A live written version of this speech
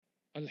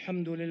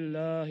الحمد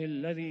لله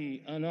الذي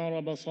أنار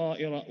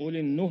بصائر أولي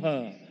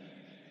النهى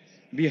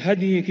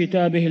بهدي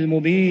كتابه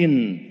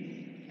المبين،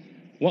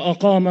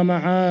 وأقام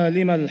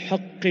معالم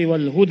الحق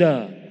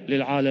والهدى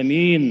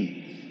للعالمين،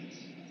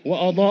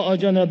 وأضاء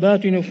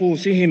جنبات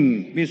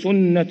نفوسهم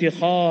بسنة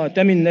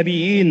خاتم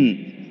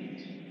النبيين.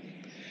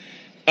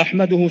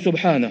 أحمده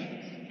سبحانه،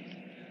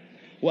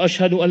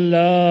 وأشهد أن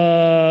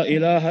لا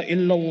إله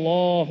إلا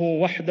الله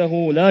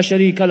وحده لا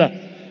شريك له،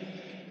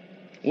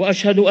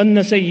 وأشهد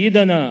أن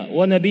سيدنا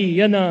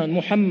ونبينا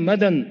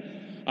محمدًا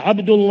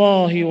عبد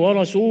الله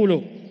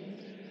ورسوله،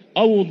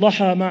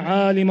 أوضح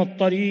معالم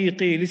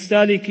الطريق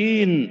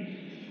للسالكين،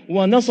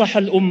 ونصح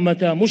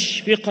الأمة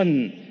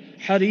مشفقًا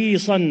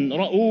حريصًا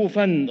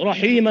رؤوفًا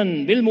رحيمًا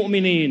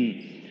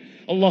بالمؤمنين.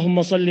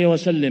 اللهم صل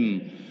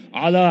وسلم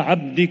على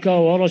عبدك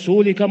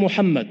ورسولك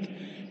محمد،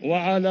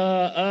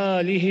 وعلى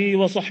آله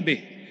وصحبه،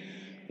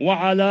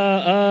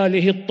 وعلى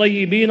آله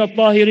الطيبين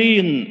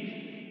الطاهرين،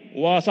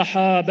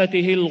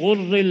 وصحابته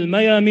الغر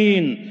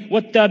الميامين،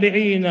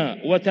 والتابعين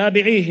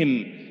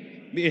وتابعيهم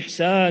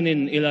بإحسان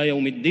إلى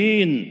يوم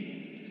الدين.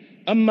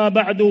 أما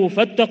بعد،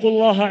 فاتقوا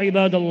الله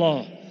عباد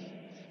الله،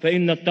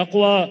 فإن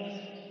التقوى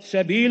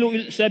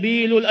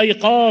سبيل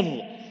الأيقاظ،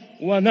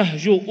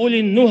 ونهج أولي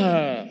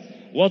النهى،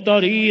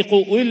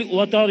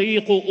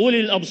 وطريق أولي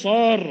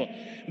الأبصار،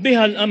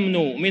 بها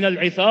الأمن من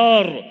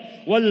العثار،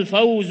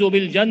 والفوز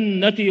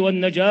بالجنة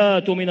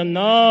والنجاة من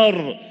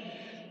النار.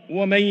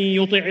 ومن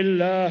يطع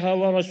الله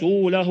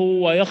ورسوله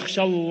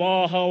ويخشى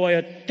الله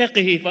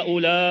ويتقه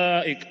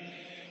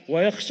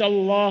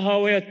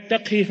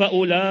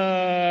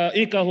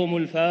فأولئك هم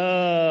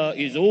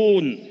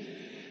الفائزون.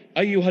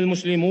 أيها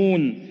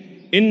المسلمون،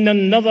 إن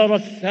النظر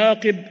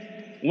الثاقب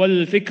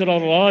والفكر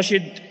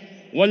الراشد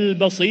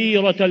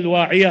والبصيرة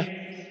الواعية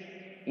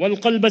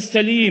والقلب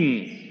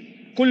السليم،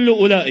 كل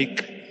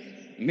أولئك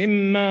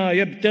مما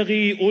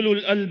يبتغي أولو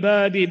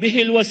الألباب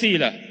به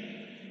الوسيلة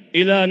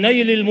إلى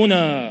نيل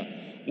المنى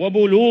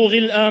وبلوغ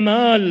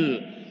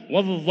الآمال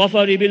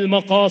والظفر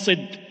بالمقاصد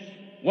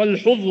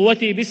والحظوة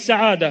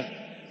بالسعادة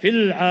في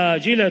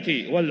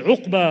العاجلة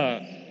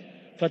والعقبى،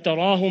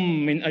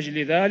 فتراهم من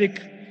أجل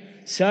ذلك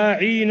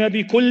ساعين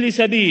بكل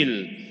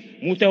سبيل،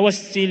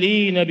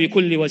 متوسلين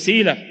بكل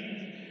وسيلة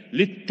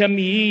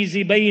للتمييز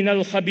بين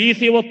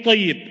الخبيث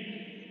والطيب،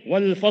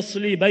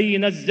 والفصل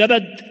بين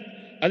الزبد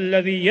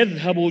الذي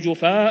يذهب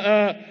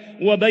جفاء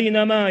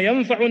وبين ما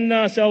ينفع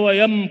الناس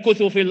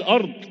ويمكث في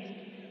الأرض.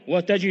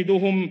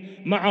 وتجدهم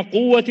مع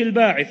قوة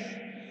الباعث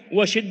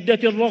وشدة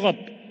الرغب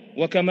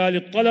وكمال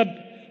الطلب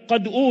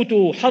قد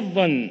أوتوا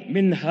حظا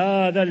من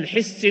هذا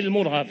الحس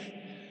المرهف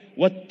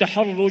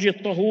والتحرج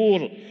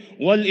الطهور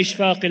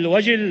والإشفاق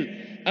الوجل،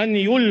 أن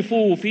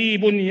يلفوا في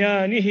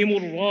بنيانهم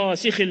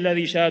الراسخ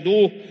الذي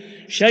شادوه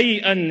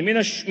شيئا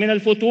من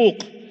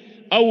الفتوق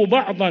أو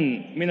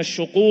بعضا من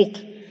الشقوق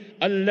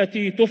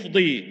التي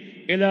تفضي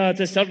إلى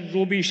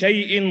تسرب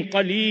شيء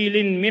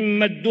قليل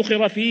مما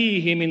ادخر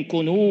فيه من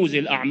كنوز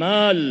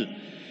الأعمال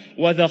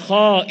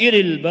وذخائر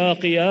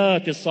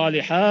الباقيات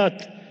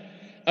الصالحات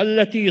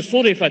التي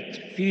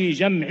صرفت في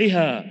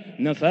جمعها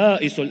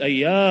نفائس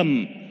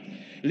الأيام،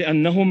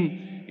 لأنهم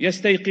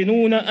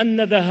يستيقنون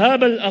أن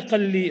ذهاب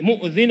الأقل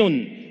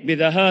مؤذن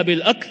بذهاب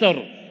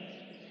الأكثر،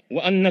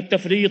 وأن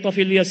التفريط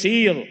في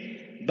اليسير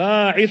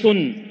باعث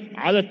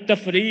على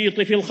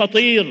التفريط في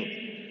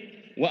الخطير،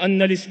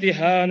 وأن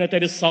الاستهانة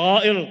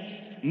بالصغائر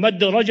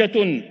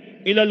مدرجة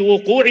إلى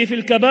الوقوع في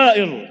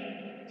الكبائر،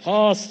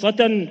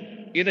 خاصة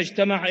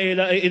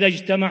إذا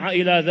اجتمع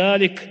إلى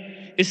ذلك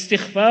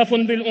استخفاف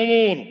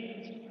بالأمور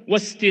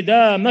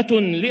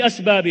واستدامة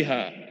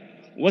لأسبابها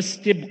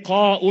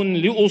واستبقاء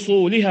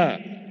لأصولها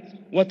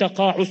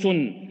وتقاعس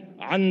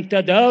عن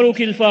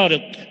تدارك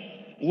الفارط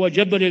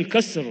وجبر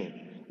الكسر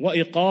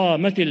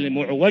وإقامة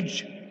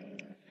المعوج.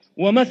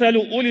 ومثل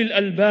أولي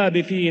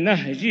الألباب في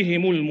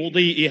نهجهم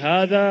المضيء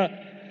هذا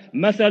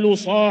مثل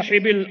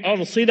صاحب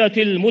الأرصدة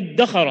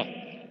المدخرة،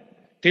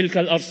 تلك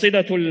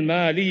الأرصدة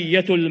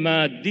المالية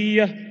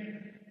المادية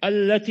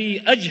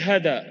التي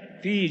أجهد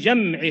في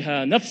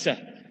جمعها نفسه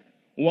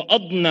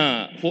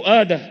وأضنى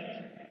فؤاده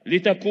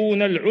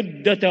لتكون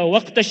العدة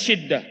وقت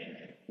الشدة،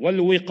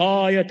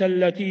 والوقاية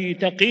التي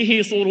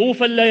تقيه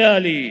صروف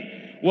الليالي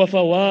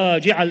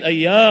وفواجع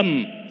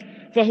الأيام،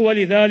 فهو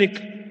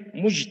لذلك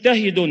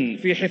مجتهد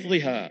في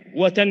حفظها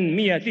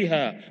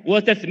وتنميتها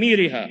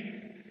وتثميرها،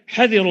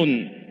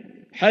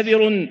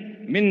 حذر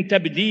من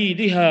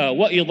تبديدها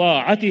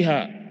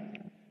وإضاعتها.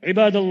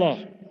 عباد الله،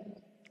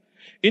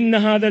 إن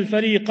هذا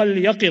الفريق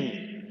اليقظ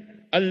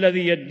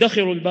الذي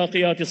يدخر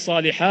الباقيات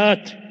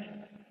الصالحات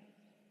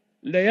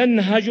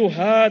لينهج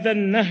هذا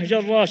النهج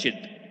الراشد،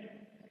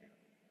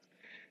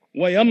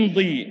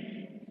 ويمضي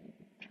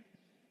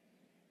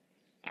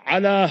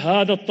على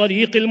هذا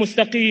الطريق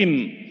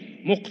المستقيم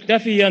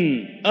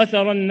مقتفيا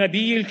أثر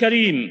النبي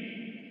الكريم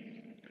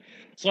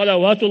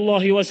صلوات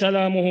الله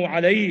وسلامه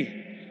عليه،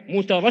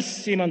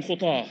 مترسما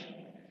خطاه،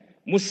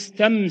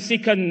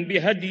 مستمسكا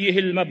بهديه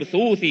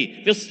المبثوث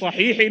في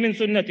الصحيح من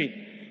سنته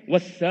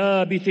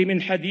والثابت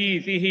من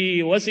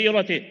حديثه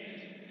وسيرته،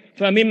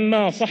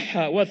 فمما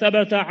صح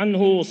وثبت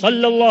عنه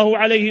صلى الله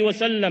عليه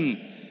وسلم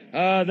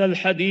هذا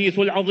الحديث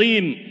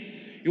العظيم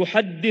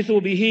يحدث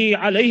به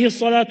عليه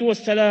الصلاة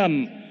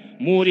والسلام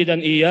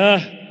موردا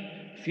إياه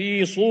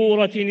في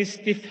صورة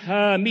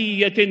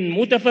استفهامية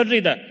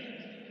متفردة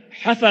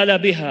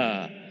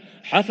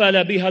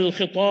حفل بها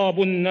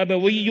الخطاب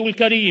النبوي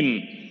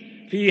الكريم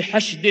في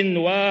حشد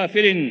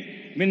وافر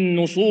من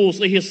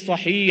نصوصه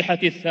الصحيحة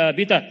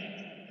الثابتة،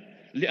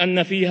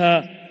 لأن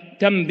فيها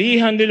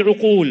تنبيها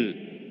للعقول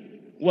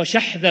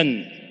وشحذا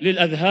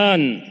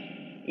للأذهان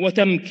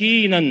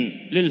وتمكينا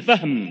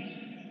للفهم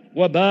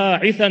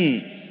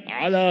وباعثا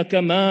على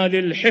كمال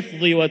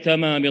الحفظ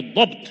وتمام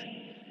الضبط.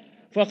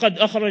 فقد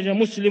أخرج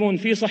مسلم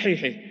في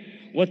صحيحه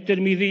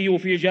والترمذي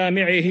في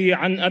جامعه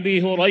عن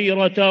أبي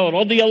هريرة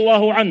رضي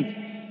الله عنه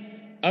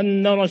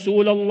أن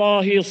رسول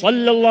الله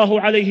صلى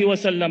الله عليه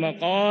وسلم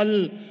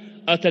قال: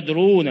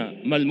 أتدرون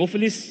ما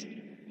المفلس؟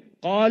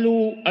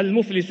 قالوا: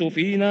 المفلس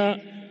فينا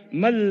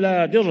من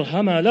لا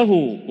درهم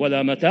له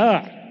ولا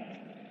متاع.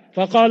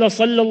 فقال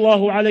صلى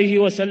الله عليه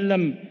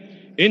وسلم: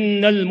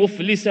 إن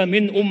المفلس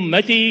من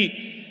أمتي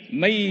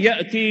من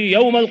يأتي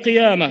يوم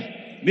القيامة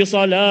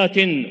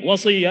بصلاة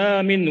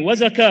وصيام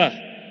وزكاة،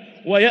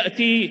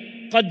 ويأتي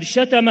قد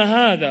شتم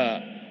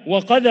هذا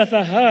وقذف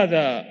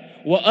هذا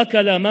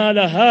وأكل مال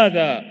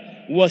هذا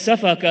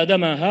وسفك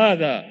دم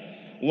هذا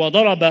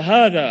وضرب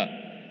هذا،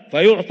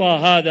 فيعطى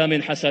هذا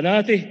من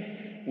حسناته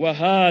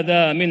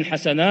وهذا من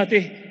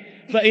حسناته،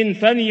 فإن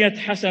فنيت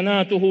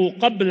حسناته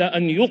قبل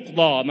أن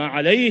يقضى ما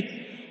عليه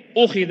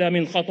أخذ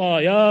من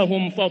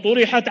خطاياهم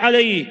فطرحت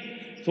عليه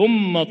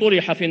ثم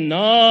طرح في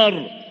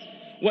النار.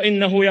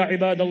 وإنه يا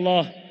عباد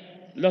الله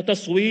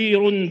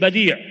لتصوير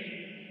بديع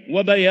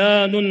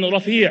وبيان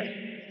رفيع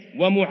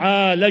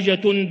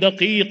ومعالجة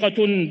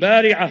دقيقة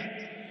بارعة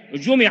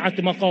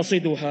جمعت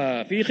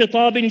مقاصدها في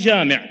خطاب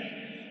جامع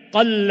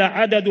قل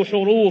عدد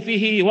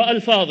حروفه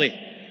وألفاظه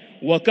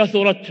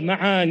وكثرت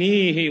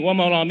معانيه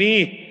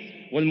ومراميه.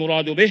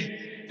 والمراد به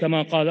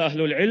كما قال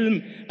أهل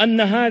العلم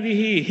أن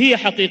هذه هي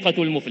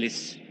حقيقة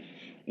المفلس.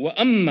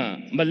 وأما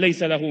من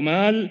ليس له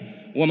مال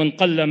ومن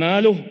قل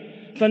ماله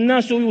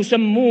فالناس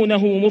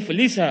يسمونه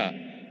مفلسا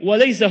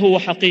وليس هو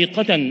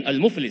حقيقة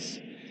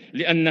المفلس،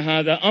 لأن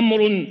هذا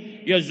أمر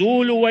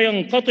يزول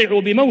وينقطع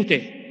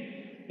بموته،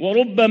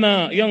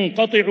 وربما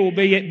ينقطع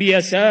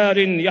بيسار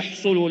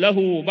يحصل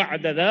له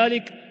بعد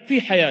ذلك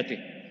في حياته.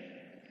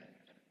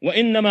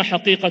 وإنما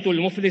حقيقة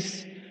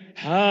المفلس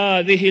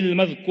هذه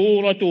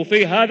المذكورة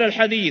في هذا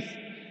الحديث،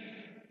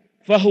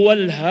 فهو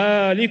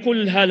الهالك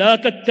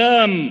الهلاك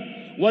التام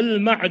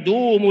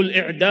والمعدوم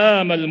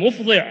الإعدام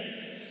المفضع،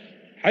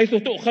 حيث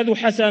تؤخذ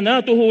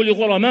حسناته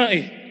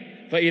لغرمائه،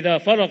 فإذا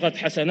فرغت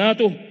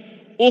حسناته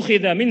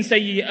أخذ من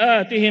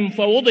سيئاتهم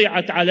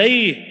فوضعت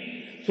عليه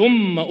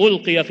ثم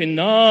ألقي في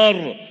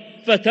النار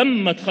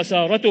فتمت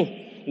خسارته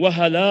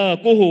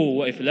وهلاكه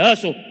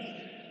وإفلاسه.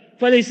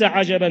 فليس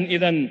عجبا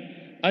إذن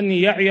أن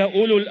يعي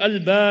أولو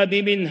الألباب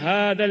من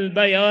هذا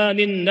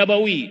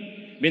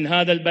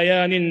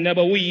البيان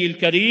النبوي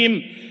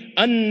الكريم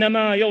أن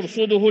ما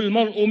يرصده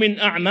المرء من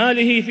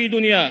أعماله في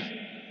دنياه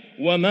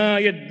وما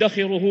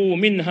يدخره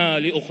منها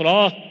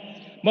لأخراه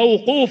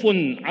موقوف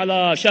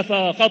على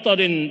شفا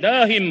خطر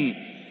داهم،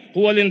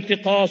 هو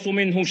الانتقاص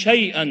منه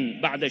شيئا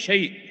بعد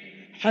شيء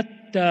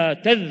حتى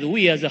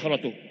تذوي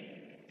زهرته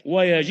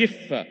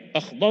ويجف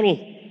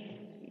أخضره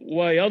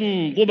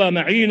وينضب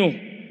معينه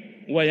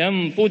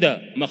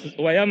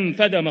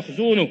وينفد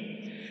مخزونه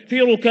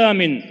في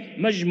ركام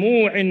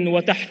مجموع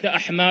وتحت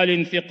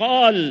أحمال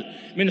ثقال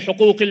من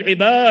حقوق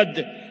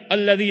العباد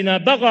الذين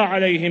بغى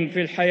عليهم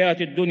في الحياة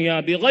الدنيا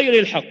بغير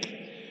الحق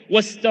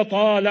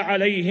واستطال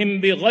عليهم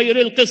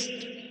بغير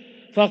القسط،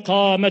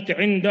 فقامت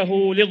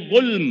عنده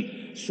للظلم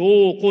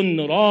سوق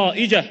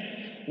رائجة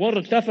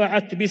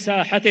وارتفعت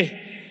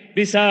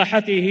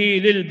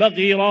بساحته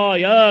للبغي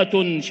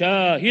رايات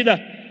شاهدة،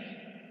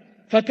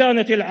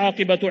 فكانت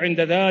العاقبة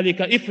عند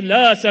ذلك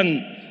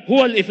إفلاسا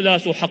هو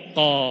الإفلاس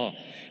حقا،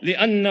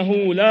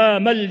 لأنه لا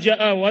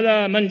ملجأ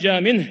ولا منجى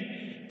منه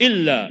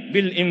إلا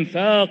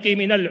بالإنفاق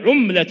من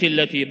العملة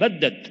التي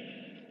بدت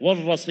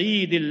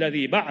والرصيد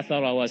الذي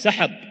بعثر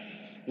وسحب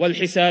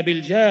والحساب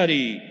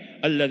الجاري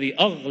الذي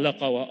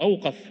أغلق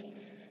وأوقف.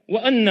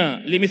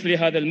 وأن لمثل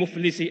هذا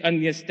المفلس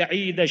أن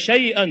يستعيد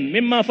شيئا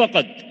مما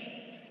فقد،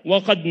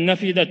 وقد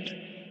نفدت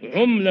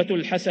عملة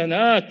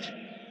الحسنات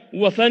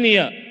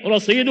وفني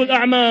رصيد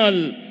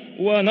الأعمال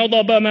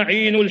ونضب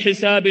معين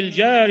الحساب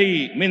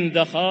الجاري من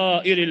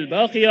ذخائر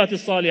الباقيات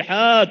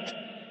الصالحات.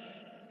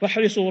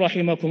 فاحرصوا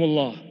رحمكم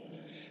الله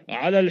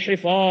على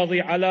الحفاظ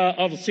على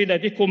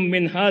أرصدتكم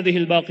من هذه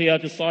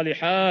الباقيات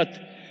الصالحات،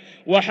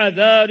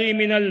 وحذار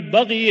من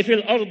البغي في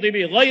الأرض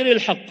بغير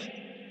الحق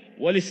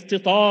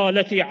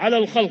والاستطالة على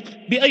الخلق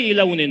بأي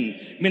لون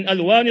من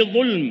ألوان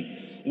الظلم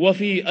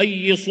وفي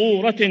أي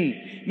صورة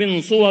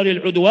من صور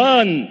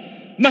العدوان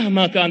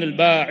مهما كان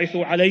الباعث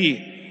عليه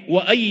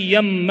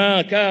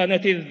وأيما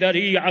كانت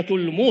الذريعة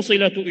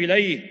الموصلة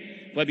إليه،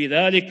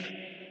 فبذلك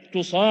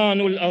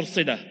تصان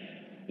الأرصدة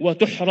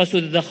وتحرس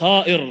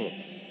الذخائر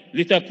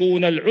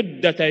لتكون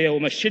العدة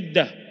يوم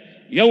الشدة،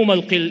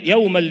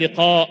 يوم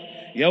اللقاء،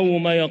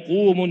 يوم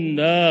يقوم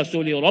الناس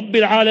لرب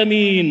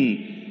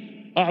العالمين.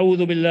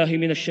 أعوذ بالله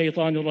من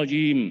الشيطان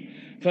الرجيم.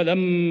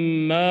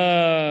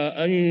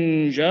 فلما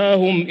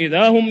أنجاهم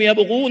إذا هم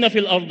يبغون في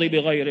الأرض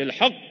بغير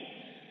الحق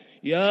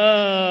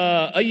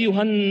يا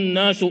أيها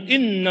الناس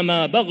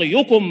إنما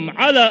بغيكم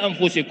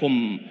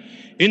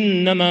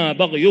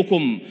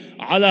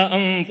على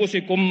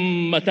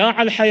أنفسكم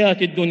متاع الحياة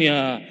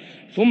الدنيا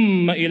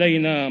ثم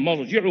إلينا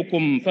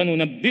مرجعكم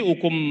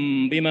فننبئكم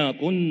بما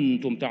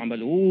كنتم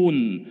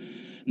تعملون.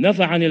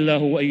 نفعني الله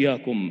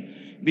وإياكم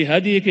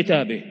بهدي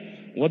كتابه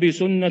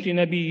وبسنة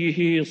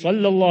نبيه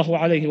صلى الله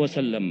عليه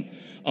وسلم.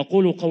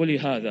 أقول قولي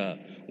هذا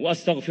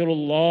وأستغفر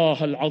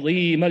الله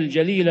العظيم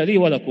الجليل لي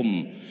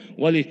ولكم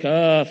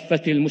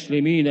ولكافة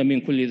المسلمين من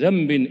كل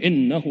ذنب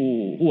إنه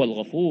هو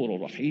الغفور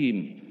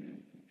الرحيم.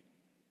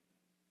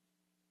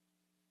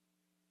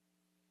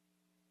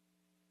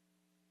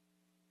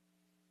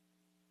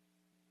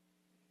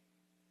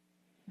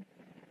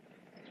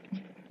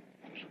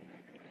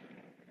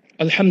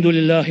 الحمد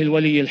لله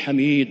الولي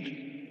الحميد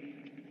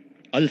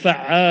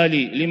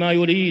الفعال لما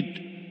يريد،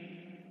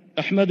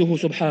 أحمده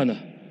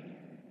سبحانه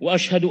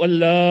وأشهد أن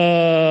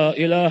لا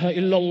إله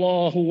إلا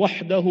الله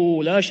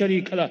وحده لا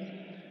شريك له،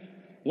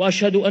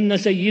 وأشهد أن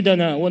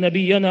سيدنا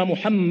ونبينا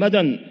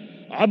محمدًا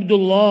عبد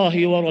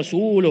الله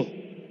ورسوله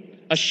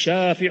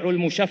الشافع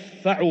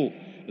المشفع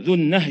ذو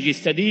النهج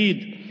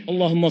السديد.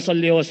 اللهم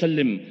صل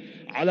وسلم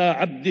على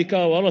عبدك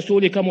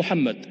ورسولك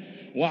محمد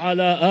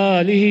وعلى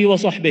آله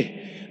وصحبه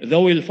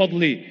ذوي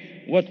الفضل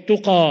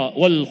والتقى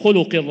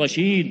والخلق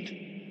الرشيد.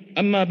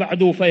 أما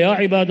بعد، فيا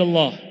عباد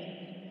الله،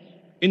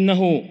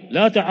 إنه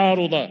لا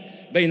تعارض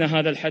بين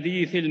هذا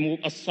الحديث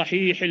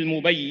الصحيح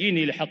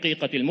المبين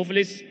لحقيقة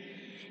المفلس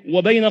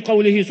وبين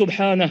قوله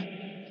سبحانه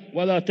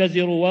ولا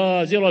تزر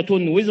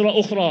وازرة وزر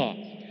أخرى،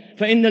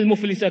 فإن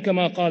المفلس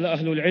كما قال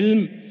أهل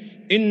العلم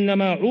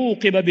إنما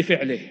عوقب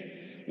بفعله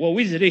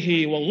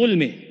ووزره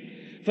وظلمه،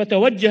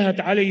 فتوجهت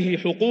عليه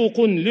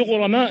حقوق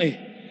لغرمائه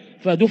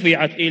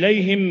فدفعت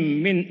إليهم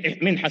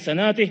من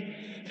حسناته،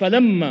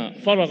 فلما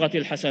فرغت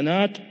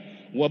الحسنات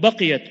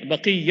وبقيت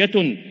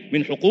بقية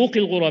من حقوق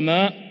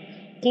الغرماء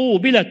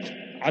قوبلت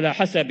على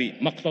حسب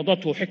ما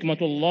اقتضته حكمة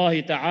الله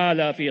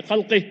تعالى في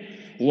خلقه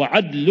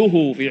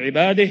وعدله في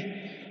عباده،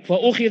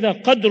 فأخذ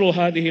قدر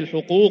هذه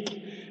الحقوق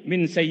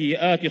من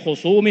سيئات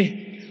خصومه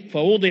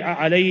فوضع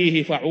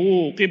عليه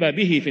فعوقب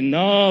به في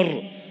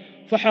النار.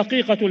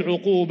 فحقيقة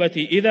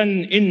العقوبة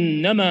إذن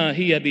إنما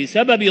هي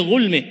بسبب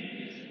ظلمه،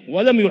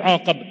 ولم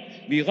يعاقب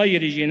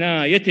بغير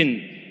جناية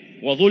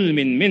وظلم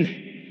منه.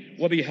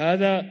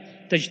 وبهذا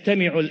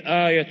تجتمع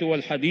الآية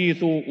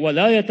والحديث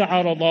ولا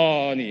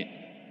يتعارضان.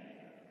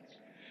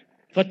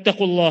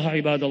 فاتقوا الله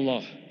عباد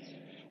الله،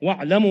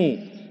 واعلموا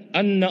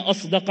أن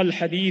أصدق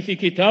الحديث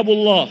كتاب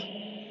الله،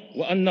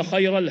 وأن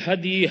خير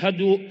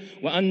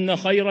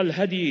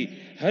الهدي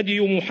هدي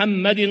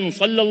محمد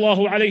صلى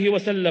الله عليه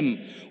وسلم،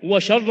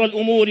 وشر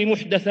الأمور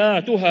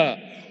محدثاتها،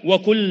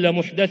 وكل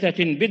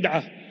محدثة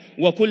بدعة،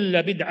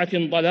 وكل بدعة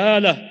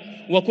ضلالة،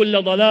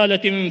 وكل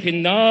ضلالة في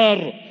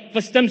النار.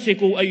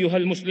 فاستمسكوا أيها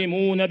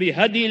المسلمون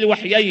بهدي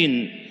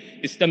الوحيين،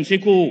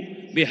 استمسكوا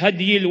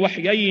بهدي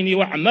الوحيين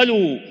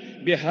واعملوا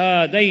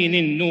بهذين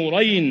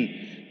النورين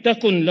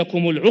تكن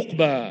لكم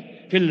العقبى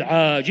في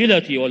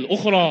العاجلة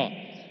والأخرى.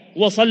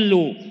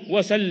 وصلوا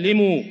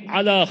وسلموا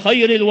على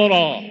خير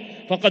الورى،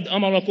 فقد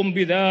أمركم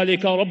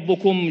بذلك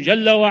ربكم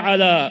جل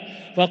وعلا،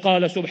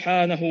 فقال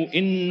سبحانه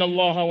إن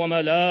الله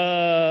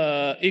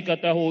وملائكته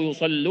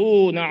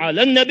يصلون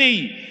على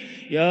النبي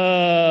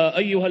يا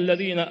أيها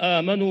الذين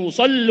آمنوا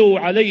صلوا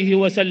عليه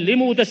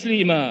وسلموا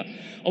تسليما.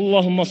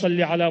 اللهم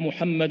صل على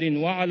محمد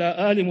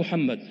وعلى آل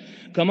محمد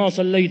كما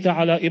صليت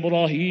على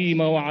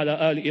إبراهيم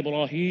وعلى آل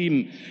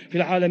إبراهيم في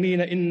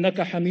العالمين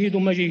إنك حميد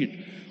مجيد.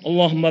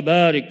 اللهم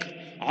بارك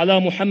على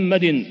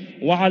محمد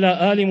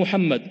وعلى آل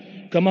محمد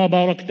كما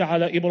باركت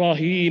على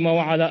إبراهيم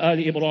وعلى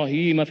آل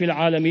إبراهيم في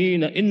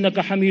العالمين إنك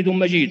حميد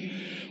مجيد.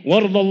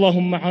 وارض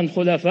اللهم عن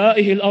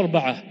خلفائه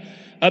الأربعة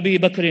أبي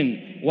بكر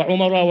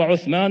وعمر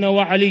وعثمان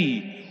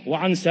وعلي،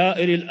 وعن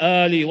سائر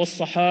الآل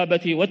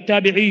والصحابة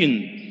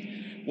والتابعين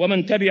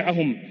ومن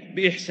تبعهم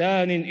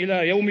بإحسان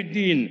إلى يوم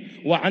الدين،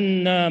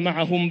 وعنا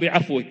معهم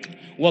بعفوك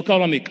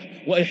وكرمك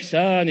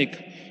وإحسانك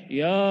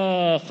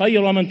يا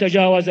خير من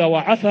تجاوز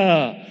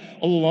وعفا.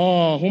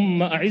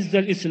 اللهم أعز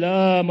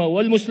الإسلام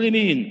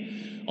والمسلمين،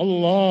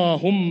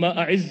 اللهم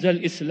أعز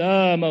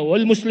الإسلام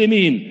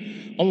والمسلمين،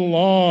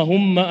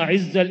 اللهم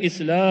أعز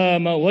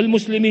الإسلام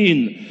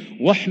والمسلمين،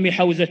 واحم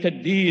حوزة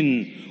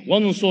الدين،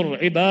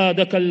 وانصر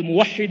عبادك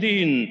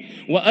الموحدين،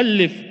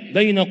 وألف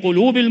بين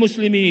قلوب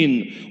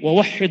المسلمين،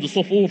 ووحد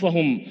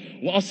صفوفهم،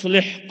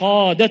 وأصلح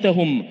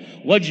قادتهم،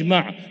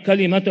 واجمع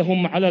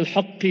كلمتهم على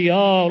الحق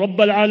يا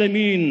رب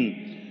العالمين.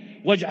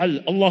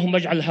 اللهم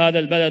اجعل هذا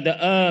البلد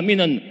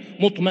آمنا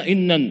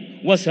مطمئنا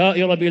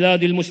وسائر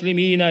بلاد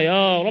المسلمين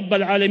يا رب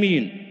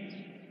العالمين.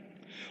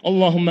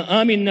 اللهم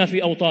آمنا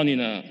في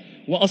أوطاننا،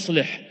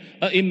 وأصلح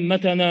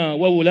أئمتنا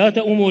وولاة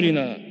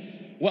أمورنا،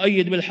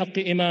 وأيد بالحق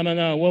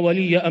إمامنا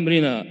وولي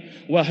أمرنا،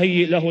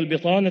 وهيئ له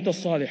البطانة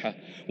الصالحة،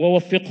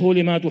 ووفقه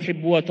لما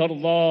تحب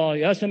وترضى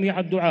يا سميع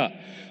الدعاء.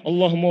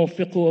 اللهم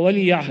وفقه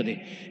وولي عهده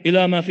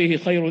إلى ما فيه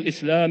خير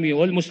الإسلام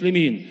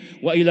والمسلمين،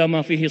 وإلى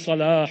ما فيه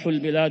صلاح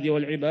البلاد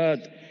والعباد،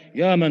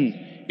 يا من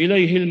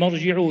إليه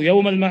المرجع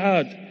يوم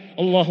المعاد.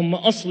 اللهم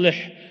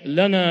أصلح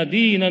لنا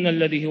ديننا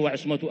الذي هو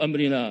عصمة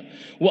أمرنا،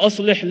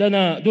 وأصلح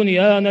لنا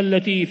دنيانا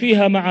التي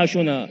فيها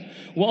معاشنا،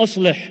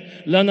 وأصلح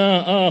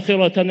لنا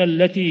آخرتنا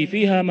التي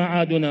فيها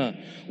معادنا،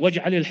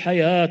 واجعل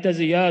الحياة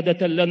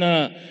زيادة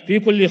لنا في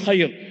كل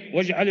خير،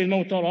 واجعل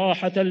الموت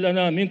راحة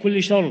لنا من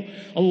كل شر.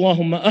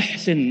 اللهم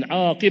أحسن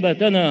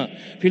عاقبتنا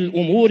في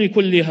الأمور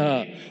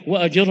كلها،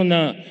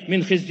 وأجرنا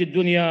من خزي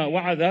الدنيا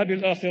وعذاب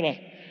الآخرة.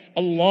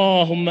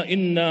 اللهم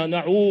إنا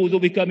نعوذ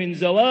بك من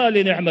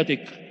زوال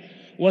نعمتك،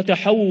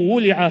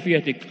 وتحول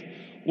عافيتك،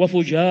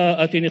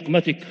 وفجاءة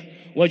نقمتك،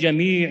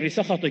 وجميع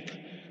سخطك.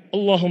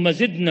 اللهم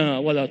زدنا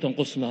ولا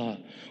تنقصنا،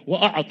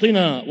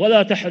 وأعطنا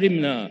ولا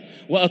تحرمنا،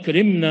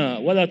 وأكرمنا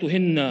ولا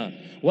تهنا،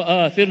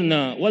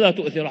 وآثرنا ولا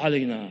تؤثر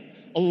علينا.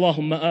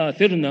 اللهم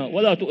آثرنا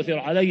ولا تؤثر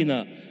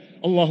علينا،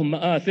 اللهم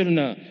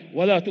آثرنا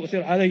ولا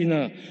تؤثر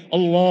علينا.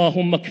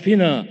 اللهم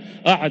اكفنا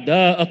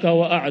أعداءك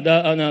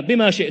وأعداءنا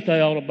بما شئت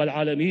يا رب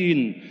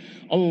العالمين.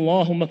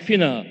 اللهم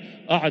اكفنا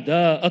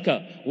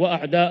أعداءك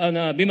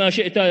وأعداءنا بما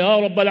شئت يا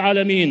رب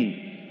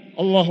العالمين.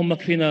 اللهم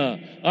اكفنا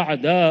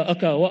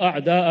أعداءك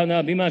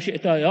وأعداءنا بما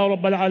شئت يا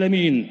رب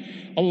العالمين.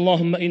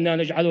 اللهم إنا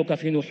نجعلك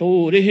في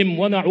نحورهم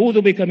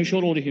ونعوذ بك من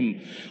شرورهم.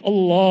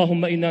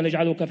 اللهم إنا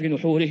نجعلك في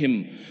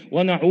نحورهم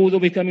ونعوذ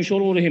بك من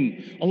شرورهم.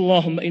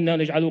 اللهم إنا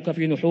نجعلك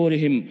في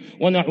نحورهم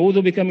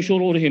ونعوذ بك من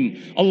شرورهم.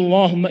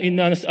 اللهم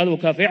إنا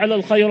نسألك فعل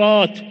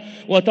الخيرات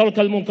وترك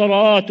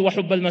المنكرات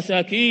وحب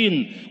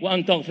المساكين،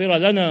 وأن تغفر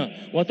لنا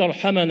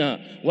وترحمنا،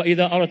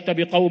 وإذا أردت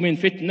بقوم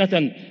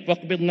فتنة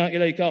فاقبضنا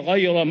إليك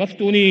غير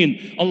مفتونين.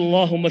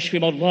 اللهم اشف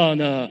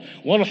مرضانا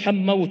وارحم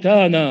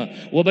موتانا،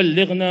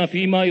 وبلغنا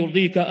فيما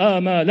يرضيك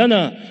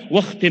آمالنا،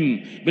 واختم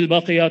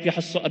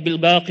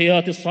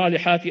بالباقيات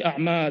الصالحات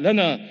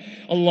أعمالنا.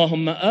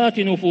 اللهم آت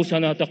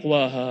نفوسنا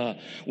تقواها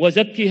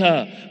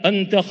وزكها،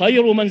 أنت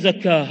خير من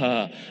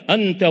زكاها،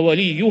 أنت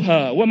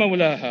وليها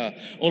ومولاها.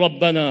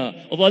 ربنا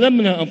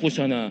ظلمنا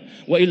أنفسنا،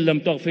 وإن لم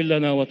تغفر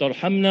لنا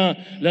وترحمنا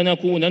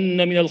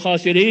لنكونن من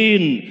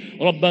الخاسرين.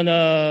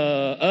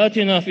 ربنا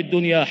آتنا في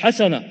الدنيا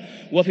حسنة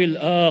وفي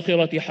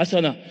الآخرة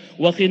حسنة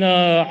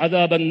وقنا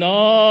عذاب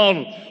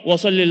النار.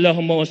 وصل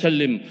اللهم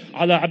وسلم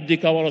على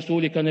عبدك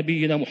ورسولك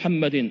نبينا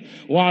محمد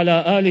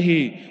وعلى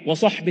آله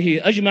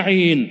وصحبه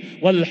أجمعين،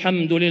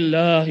 والحمد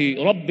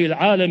لله رب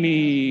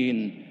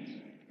العالمين.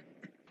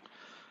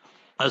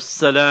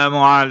 السلام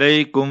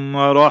عليكم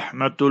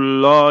ورحمة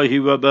الله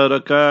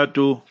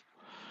وبركاته.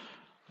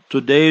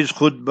 Today's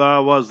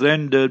khutbah was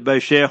rendered by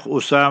Sheikh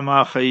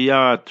Usama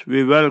Khayyat.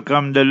 We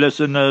welcome the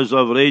listeners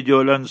of Radio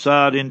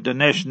Ansar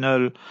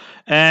International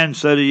and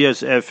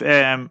Sirius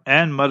FM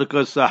and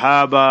Markaz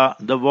Sahaba,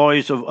 the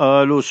voice of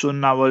Ahlus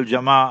Sunnah wal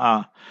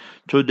Jama'ah.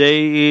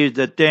 Today is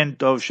the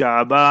 10th of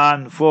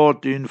Sha'ban,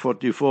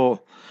 1444.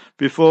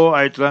 Before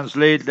I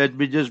translate, let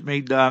me just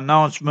make the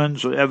announcement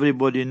so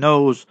everybody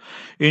knows.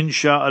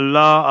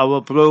 Insha'Allah,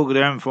 our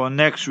program for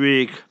next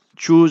week,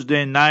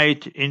 Tuesday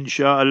night,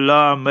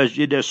 Insha'Allah,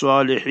 Masjid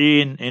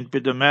Salihin in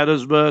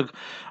Pietermaritzburg.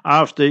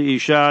 After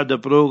Isha, the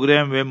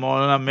program where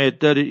Maulana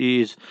Mehtar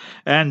is.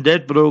 And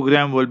that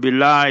program will be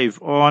live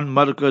on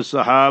Markaz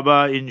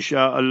Sahaba,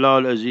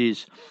 Insha'Allah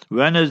al-Aziz.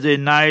 Wednesday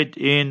night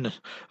in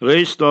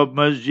Raystop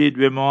Masjid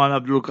where Maulana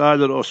Abdul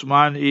Qadir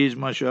Osman is,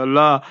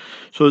 mashallah.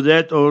 So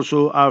that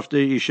also after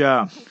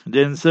Isha.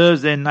 Then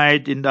Thursday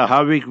night in the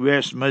Havik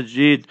West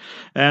Masjid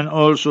and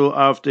also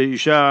after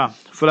Isha.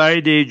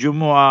 Friday,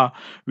 Jummuah,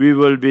 we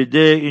will be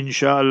there,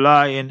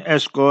 inshallah, in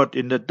Escort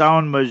in the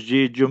town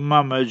Masjid,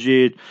 Jummuah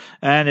Masjid.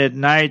 And at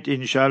night,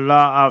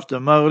 inshallah, after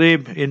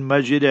Maghrib in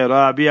Masjid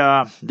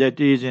Arabia, that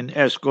is in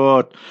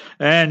Escort.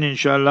 And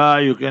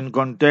inshallah, you can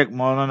contact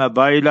Maulana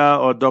Baila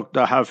or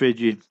Dr.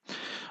 Hafeji.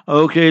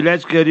 Okay,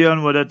 let's carry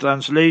on with the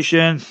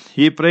translation.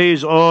 He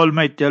praised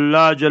Almighty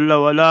Allah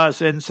Jalla wala,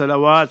 sent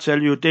salawat,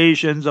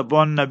 salutations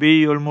upon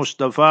Nabiul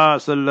Mustafa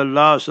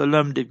sallallahu alaihi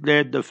wasallam,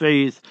 declared the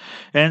faith,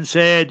 and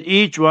said,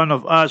 each one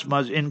of us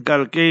must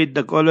inculcate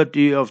the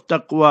quality of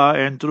taqwa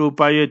and true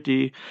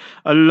piety,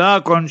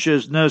 Allah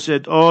consciousness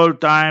at all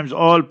times,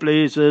 all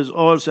places,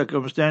 all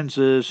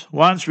circumstances.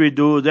 Once we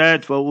do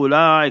that,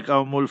 فَأُولَٰئِكَ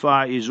هُمُ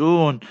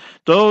الْفَائِزُونَ,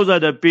 those are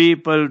the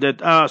people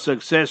that are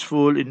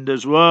successful in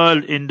this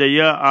world, in the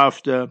year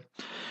after.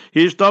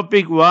 His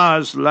topic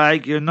was,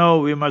 like you know,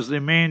 we must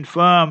remain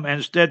firm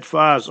and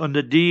steadfast on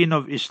the deen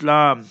of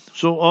Islam.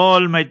 So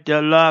Almighty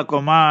Allah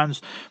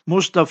commands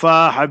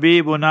Mustafa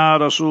Habibuna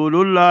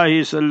Rasulullah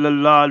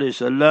sallallahu alaihi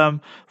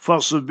wasallam,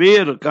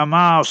 فَاصْبِرْ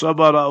كَمَا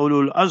صَبَرَ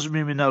أُولُو الْعَزْمِ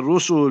مِنَ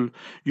الرُّسُلِ.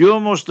 You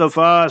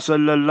Mustafa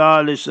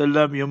sallallahu alaihi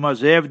wasallam, you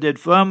must have that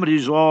firm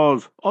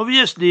resolve.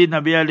 Obviously,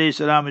 Nabi alayhi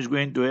salam is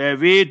going to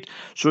have it,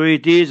 so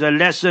it is a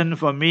lesson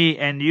for me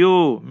and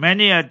you.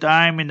 Many a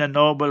time in the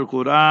noble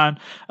Quran,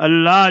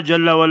 Allah Allah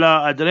Jalla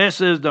wala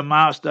addresses the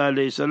Master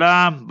alayhi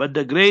salam, but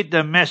the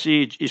greater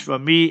message is for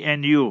me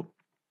and you.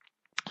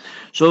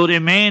 So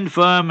remain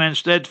firm and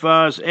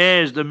steadfast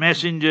as the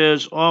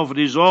messengers of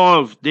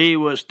resolve. They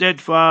were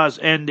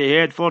steadfast and they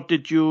had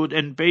fortitude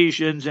and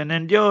patience and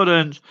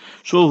endurance.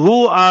 So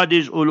who are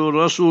these ulul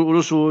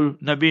Rasul?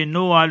 Nabi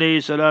Nuh alayhi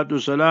salatu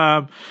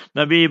salam,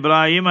 Nabi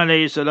Ibrahim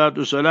alayhi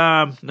salatu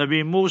salam,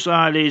 Nabi Musa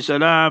alayhi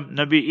salam,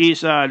 Nabi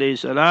Isa alayhi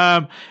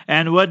salam,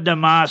 and what the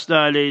Master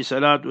alayhi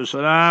salatu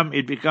salam,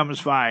 it becomes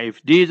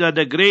 5. These are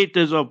the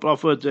greatest of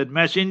prophets and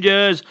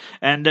messengers,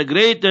 and the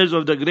greatest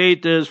of the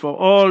greatest for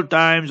all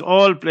times,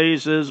 all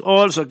places,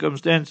 all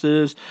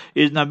circumstances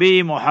is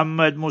Nabi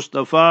Muhammad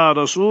Mustafa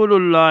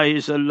Rasulullah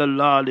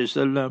sallallahu alaihi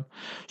wasallam.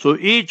 So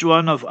each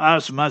one of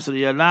us must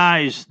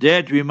realize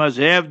that we must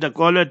have the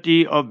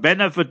quality of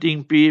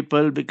benefiting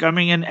people,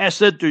 becoming an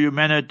asset to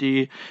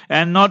humanity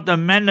and not a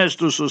menace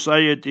to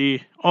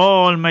society.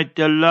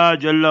 Almighty Allah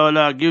Jalla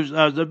wala gives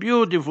us a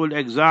beautiful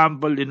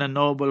example in the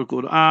noble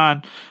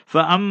Quran.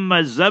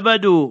 فَأَمَّا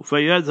الزَّبَدُ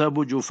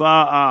فَيَذْهَبُ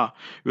جُفَاءً.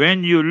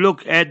 When you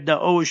look at the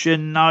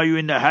ocean, now you're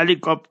in the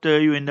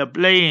helicopter, you're in the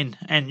plane,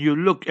 and you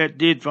look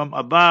at it from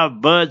above,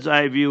 bird's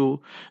eye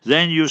view,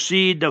 then you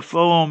see the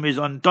foam is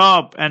on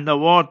top and the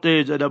water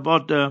is at the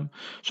bottom.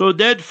 So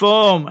that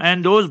foam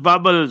and those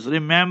bubbles,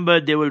 remember,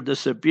 they will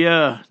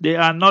disappear. They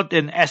are not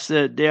an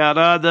asset, they are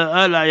rather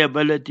a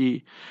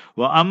liability.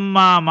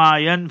 وَأَمَّا مَا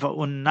يَنْفَعُ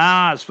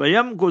النَّاسَ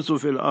فَيَمْكُثُ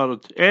فِي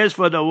الْأَرْضِ. As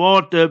for the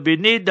water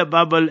beneath the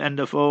bubble and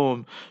the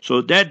foam,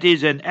 so that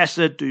is an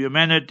asset to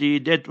humanity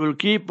that will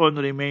keep on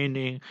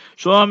remaining.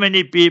 So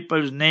many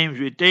people's names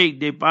we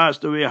take, they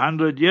passed away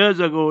 100 years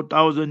ago,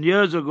 1,000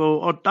 years ago,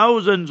 or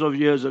thousands of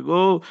years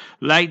ago,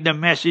 like the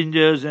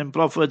messengers and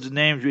prophets'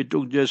 names we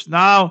took just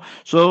now.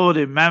 So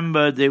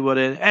remember, they were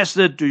an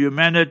asset to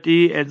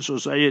humanity and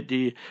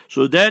society.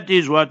 So that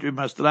is what we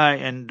must try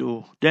and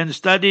do. Then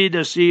study the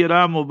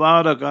Seerah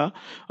Mubarakah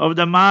of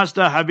the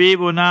Master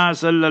Habibuna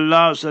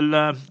sallallahu alaihi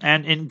wasallam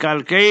and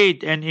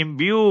inculcate and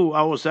imbue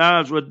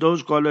ourselves with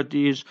those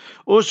qualities.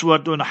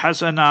 Uswatun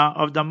Hasana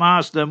of the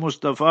Master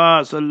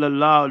Mustafa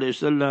sallallahu alaihi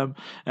wasallam,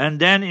 and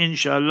then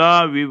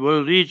inshallah we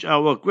will reach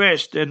our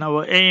quest and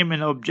our aim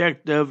and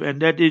objective,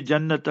 and that is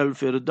Jannat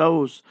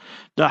al-Firdaus.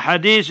 The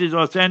hadith is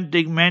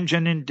authentic,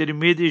 mentioned in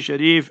Tirmidhi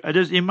Sharif.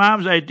 As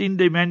Imams, I think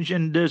they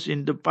mentioned this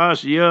in the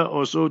past year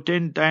or so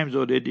 10 times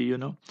already,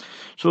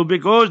 So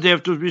because they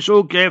have to be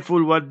so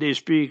careful what they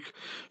speak.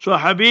 So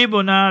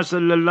Habibuna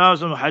sallallahu alaihi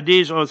wasallam,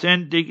 hadith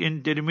authentic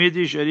in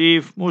Tirmidhi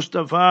Sharif,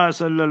 Mustafa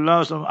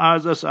sallallahu alaihi wasallam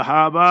asked the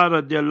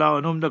Sahaba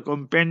radiallahu anhum, the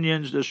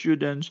companions, the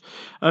students,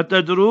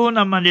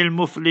 Atadruna manil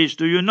muflis?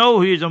 Do you know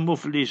who is a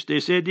muflis? They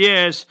said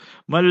yes.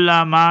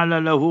 Malla mala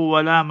lahu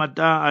wala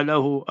mata'a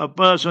lahu. A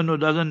person who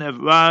doesn't have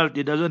wealth,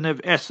 he doesn't have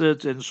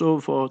assets and so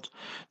forth.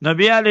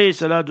 Nabi alayhi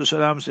salatu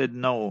salam said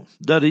no.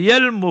 The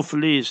real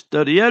muflis,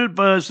 the real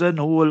person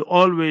who will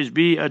always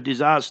be a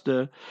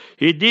disaster.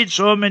 He did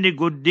so many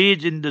good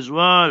deeds in this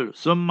world.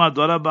 Summa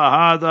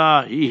daraba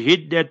hadha, he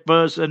hit that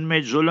person,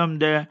 made zulm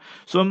there.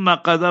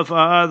 Summa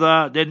qadhafa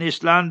hadha, then he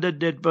slandered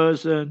that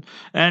person.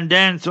 And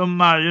then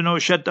summa,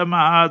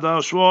 shatama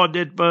hadha, swore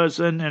that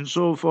person and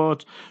so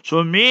forth.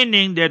 So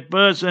meaning that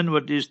person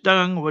with his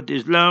tongue, with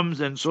his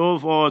limbs and so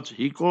forth,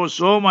 he caused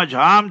so much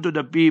harm to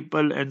the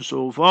people and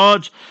so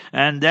forth.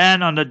 And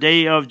then on the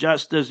day of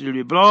justice he will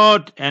be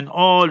brought and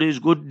all his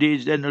good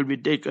deeds then will be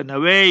taken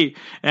away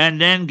and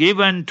then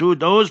given to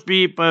those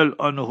people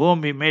on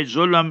whom he made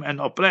zulm and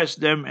oppressed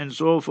them and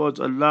so forth.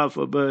 Allah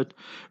forbid.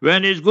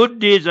 When his good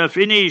deeds are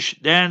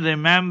finished, then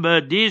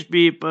remember these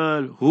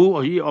people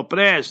who he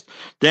oppressed,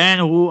 then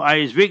who are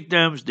his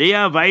victims,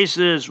 their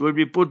vices will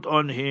be put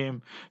on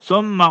him.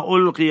 Summa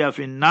ulqiya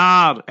fin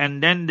nar,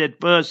 and then that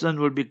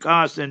person will be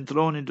cast and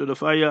thrown into the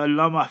fire.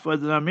 Allah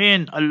mahfazna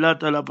min, Allah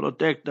Ta'ala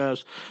protect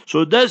us.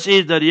 So this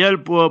is the real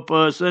poor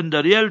person,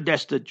 the real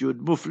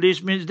destitute.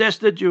 Muflis means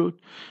destitute.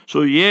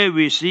 So here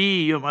we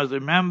see, you must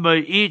remember,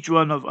 each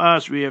one of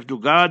us, we have to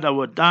guard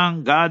our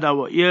tongue, guard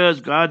our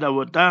ears, guard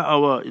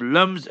our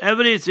limbs,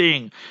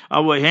 everything.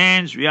 Our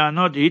hands, we are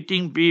not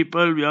hitting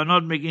people, we are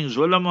not making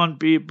zulm on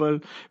people,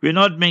 we are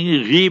not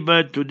making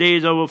ghibat. Today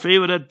is our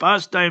favorite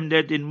pastime,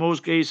 that in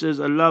most cases,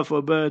 Allah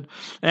forbid.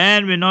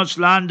 And we're not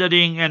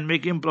slandering and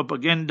making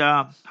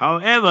propaganda.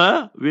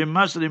 However, we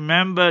must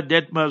remember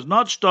that must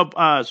not stop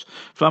us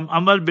from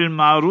amal bil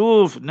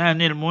ma'ruf,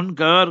 nahnil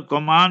munkar,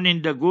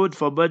 commanding the good,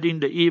 forbidding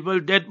the evil.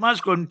 That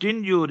must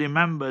continue,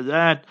 remember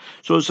that.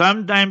 So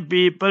sometimes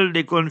people,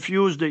 they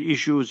confuse the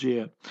issues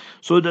here.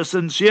 So the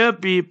sincere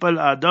people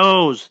are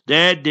those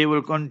that they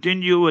will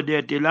continue with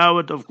their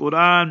tilawat of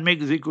Quran,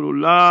 make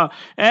zikrullah,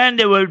 and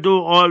they will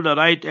do all the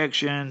right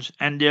actions,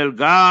 and they'll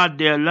guard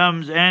their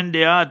limbs and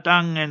their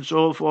tongue and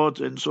so forth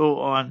and so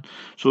on.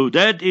 So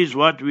that is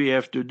what we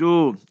have to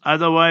do.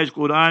 Otherwise,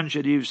 Quran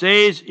Sharif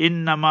says,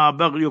 Innama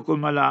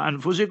baghyukum ala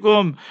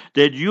anfusikum,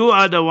 that you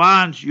are the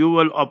ones, you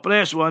will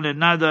oppress one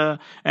another,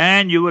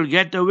 and you will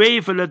get away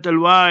for a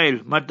little while.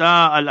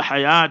 mata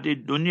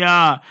al-hayati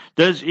dunya.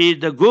 This is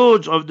the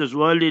goods of this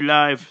worldly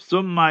life.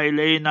 Thumma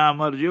ilayna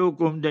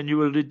marji'ukum, then you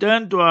will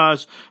return to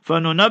us.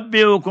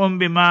 فَنُنَبِّئُكُم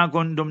بِمَا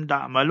كُنتُمْ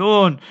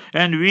تَعْمَلُونَ,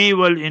 and we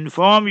will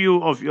inform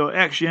you of your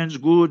actions,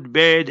 good,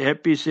 bad,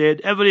 happy,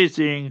 sad,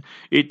 everything.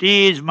 It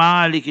is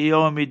Malik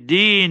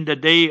Yawmiddin, the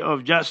day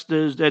of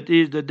justice, that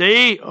is the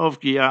day of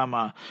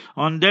Qiyamah.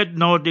 On that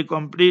note, he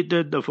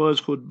completed the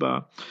first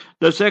khutbah.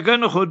 The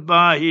second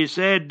khutbah, he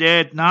said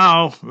that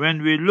now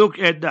when we look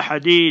at the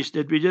hadith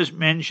that we just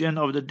mentioned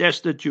of the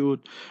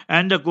destitute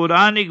and the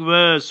Quranic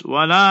verse,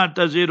 وَلَا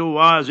تَزِرُ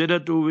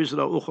وَازِرَةُ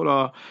وِزْرَ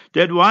أُخْرَى,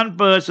 that one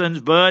person's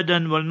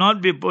burden will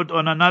not be put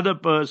on another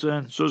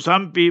person. So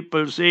some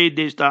people say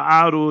there's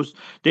ta'aruz,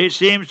 there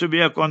seems to be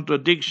a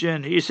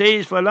contradiction. He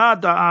says, فَلَا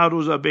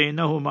تَعَارُزَ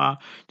بَيْنَهُمَا,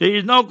 there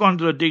is no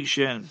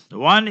contradiction.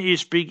 One is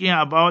speaking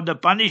about the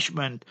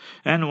punishment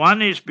and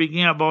one is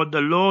speaking about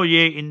the law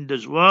here in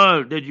this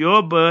world, that your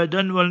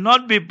burden will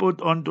not be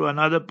put onto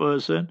another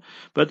person,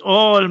 but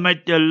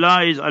Almighty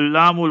Allah is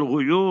Allamul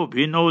Ghuyub.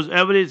 He knows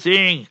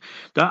everything,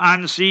 the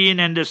unseen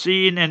and the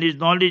seen, and His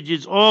knowledge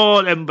is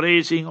all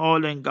embracing,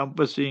 all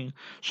encompassing.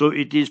 So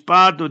it is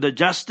part of the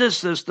justice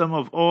system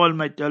of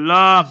Almighty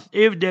Allah.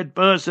 If that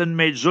person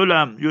made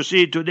zulam, you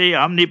see today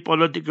how many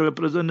political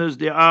prisoners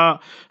there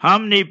are, how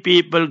many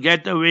people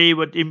get away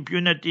with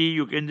impunity.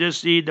 You can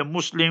just see the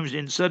Muslims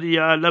in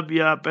Syria,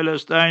 Libya,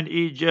 Palestine,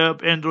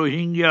 Egypt, and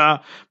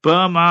Rohingya,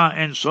 Burma,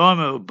 and so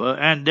on,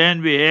 and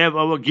then we have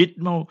our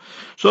Gitmo,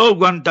 so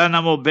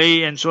Guantanamo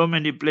Bay, and so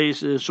many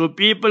places. So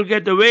people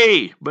get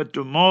away, but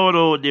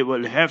tomorrow they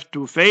will have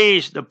to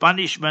face the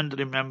punishment.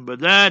 Remember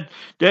that.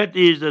 That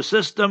is the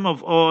system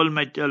of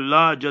Almighty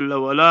Allah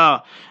Jalla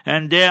wala.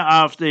 And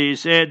thereafter he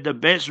said the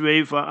best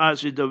way for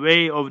us is the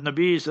way of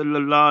Nabi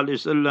Sallallahu Alaihi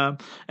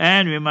Wasallam,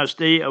 and we must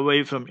stay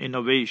away from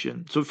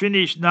innovation. So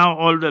finish now,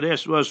 all the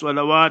rest was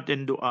salawat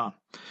and dua.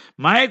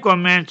 My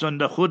comments on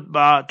the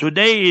khutbah,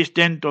 today is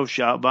 10th of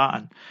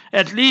Sha'ban.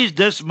 At least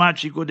this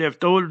much he could have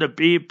told the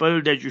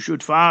people, that you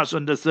should fast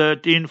on the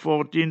 13th,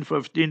 14th,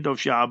 15th of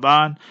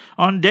Sha'ban.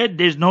 On that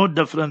there is no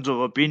difference of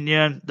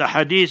opinion. The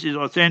hadith is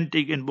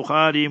authentic in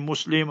Bukhari,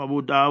 Muslim,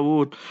 Abu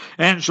Dawood,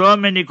 and so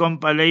many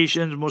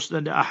compilations,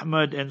 Musnad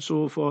Ahmad and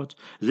so forth.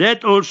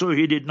 That also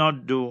he did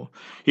not do.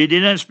 He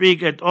didn't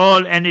speak at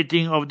all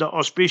anything of the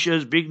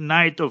auspicious big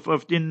night of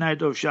 15th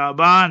night of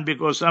Sha'ban,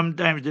 because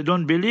sometimes they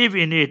don't believe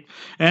in it,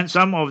 and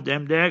some of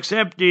them they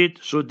accept it,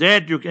 so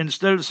that you can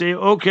still say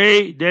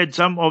okay, that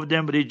some of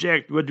them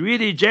reject, but we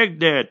reject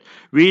that.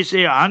 We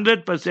say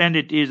 100%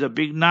 it is a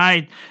big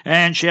night.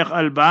 And Sheikh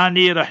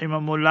Albani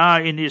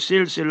rahimahullah in his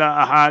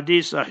silsila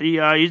ahadith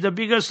sahih is the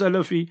biggest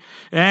Salafi,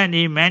 and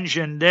he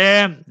mentioned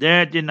there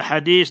that in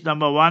hadith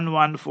number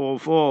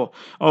 1144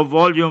 of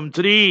volume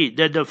 3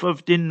 that the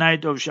 15th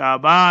night of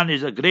Sha'ban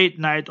is a great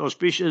night,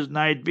 auspicious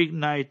night, big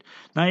night.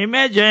 Now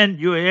imagine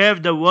you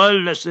have the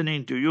world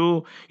listening to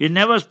you. He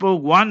never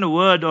spoke one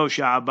word of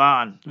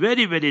Sha'ban.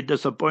 Very, very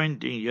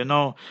disappointing, you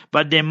know.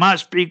 But they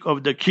must speak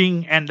of the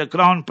king and the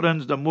crown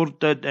prince, the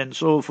murtad, and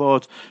so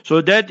forth.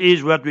 So that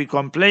is what we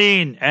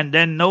complain. And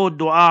then no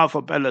dua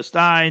for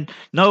Palestine,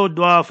 no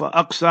dua for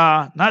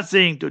Aqsa,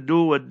 nothing to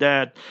do with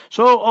that.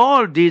 So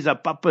all these are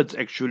puppets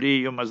actually,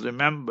 you must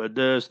remember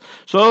this.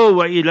 So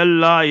وَإِلَى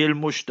اللَّهِ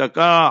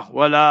الْمُشْتَكَى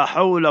وَلَا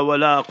حَوْلَ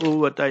وَلَا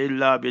قُوَّةَ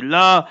إِلَّا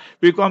بِاللَّهِ.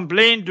 We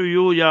complain to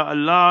you, Ya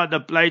Allah, the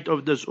plight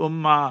of this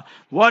ummah.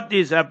 What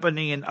is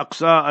happening in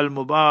Aqsa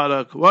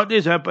al-Mubarak? What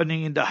is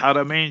happening in the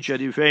Haramain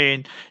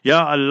Sharifain?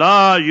 Ya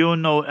Allah, you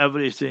know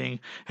everything.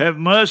 Have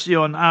mercy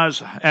on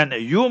us. And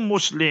you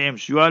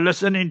Muslims, you are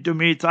listening to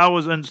me,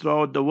 thousands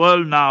throughout the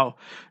world now.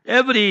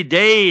 Every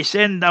day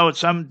send out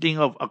something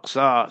of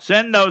Aqsa,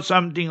 send out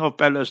something of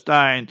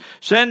Palestine,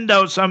 send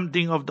out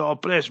something of the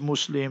oppressed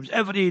Muslims.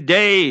 Every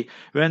day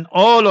when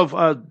all of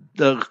us,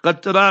 the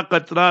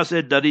qatra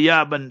se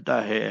dariya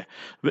banta hai.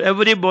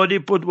 Everybody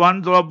put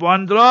one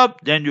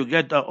drop, then you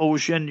get the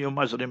ocean. You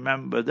must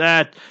remember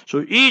that.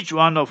 So each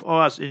one of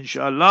us,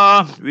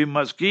 inshallah, we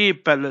must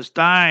keep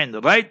Palestine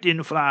right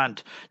in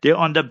front. They're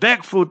on the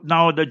back foot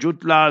now, the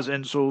Jutlas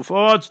and so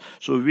forth.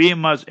 So we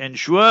must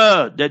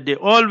ensure that they're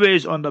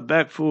always on the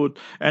back foot,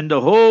 and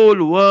the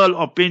whole world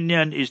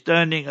opinion is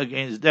turning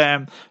against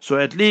them. So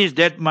at least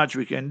that much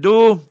we can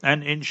do,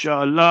 and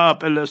inshallah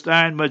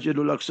Palestine,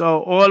 Masjidul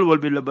Aqsa, all will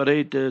be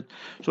liberated.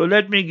 So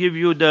let me give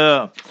you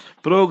the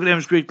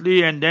programs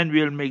quickly, and then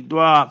we'll make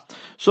dua.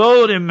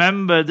 So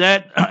remember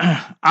that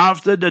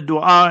after the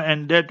dua,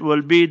 and that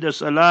will be the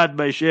salat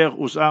by Sheikh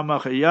Usama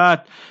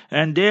Khayat,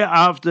 and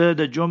thereafter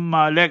the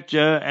Jummuah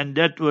lecture, and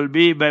that will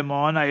be by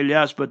Maulana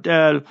Ilyas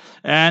Patel,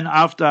 and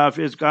after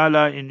Hafiz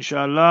Kala,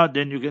 inshallah,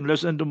 then you can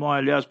listen to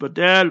Maulana Ilyas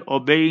Patel,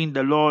 obeying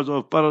the laws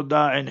of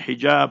Parda and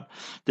Hijab.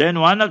 Then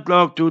 1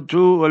 o'clock to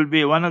 2 will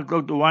be, 1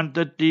 o'clock to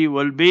 1:30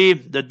 will be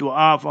the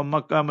dua from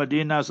Makkah,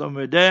 Medina,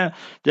 somewhere there.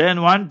 Then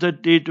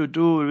 1:30 to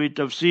 2 will be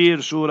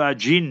Tafsir Surah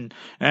Jinn,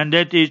 and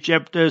that is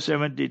chapter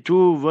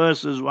 72,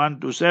 verses 1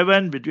 to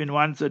 7, between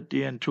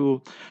 1:30 and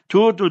 2.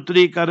 2 to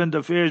 3 current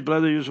affairs,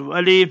 Brother Yusuf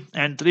Ali,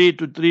 and 3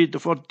 to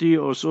 3:40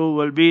 or so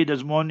will be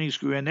this morning's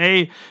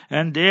Q&A,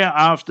 and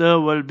thereafter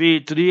will be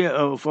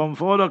from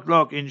 4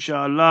 o'clock,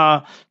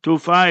 inshallah, to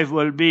 5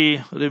 will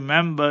be,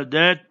 remember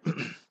that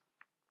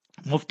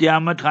Mufti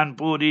Ahmad Khan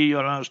Puri, you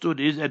understood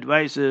his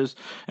advices,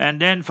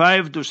 and then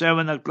 5 to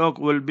 7 o'clock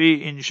will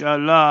be,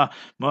 inshallah,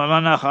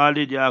 Maulana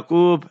Khalid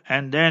Yaqub,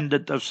 and then the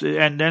tafsir,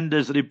 and then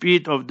this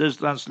repeat of this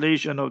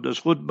translation of this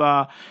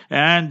khutbah,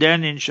 and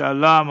then,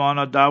 inshallah,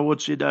 Maulana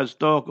Dawood Sida's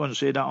talk on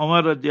Sayyidina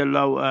Umar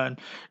radiallahu anh.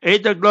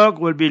 8 o'clock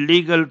will be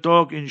legal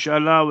talk,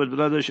 inshallah, with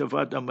Brother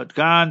Shafat Ahmad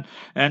Khan,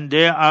 and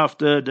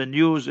thereafter the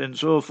news and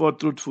so forth,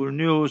 truthful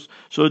news.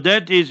 So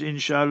that is,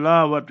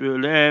 inshallah, what we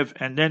will have,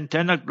 and then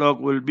 10 o'clock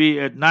will be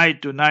at night.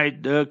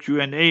 Tonight, the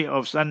Q&A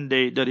of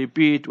Sunday, the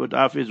repeat with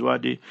Hafiz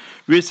Wadi.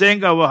 We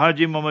thank our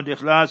Haji Muhammad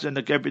Ikhlas and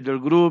the Capital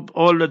Group,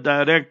 all the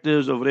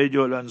directors of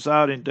Radio Al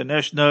Ansar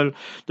International,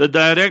 the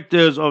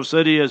directors of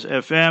Sirius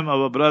FM,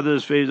 our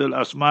brothers Faisal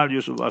Asmal,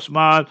 Yusuf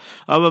Asmal,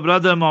 our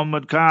brother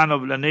Muhammad Khan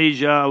of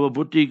Lanesia, our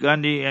Bhuti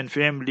Gandhi and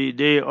family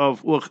day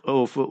of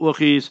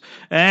Ukhis,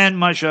 and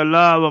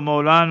mashallah, our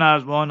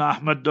Maulanas, Maulana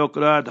Ahmad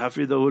Dokrat,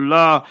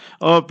 Hafidahullah,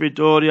 of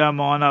Pretoria,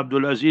 Maulana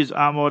Abdul Aziz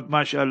Ahmad,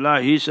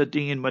 mashallah, he's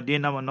sitting in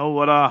Medina,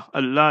 Allah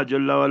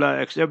Jalla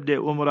wala accept the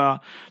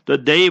Umrah, the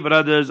Day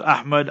brothers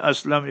Ahmad,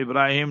 Aslam,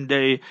 Ibrahim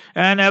Day,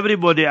 and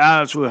everybody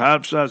else who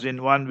helps us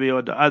in one way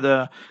or the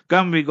other.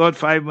 Come, we got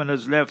 5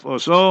 minutes left or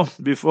so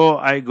before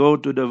I go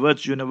to the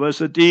Wits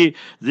University.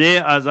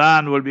 Their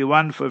azan will be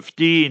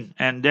 1:15,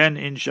 and then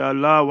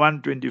inshallah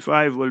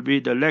 1:25 will be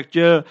the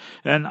lecture,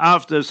 and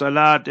after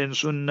salat and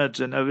sunnats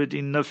and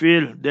everything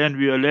nafil, then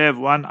we will have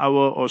 1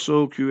 hour or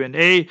so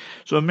Q&A.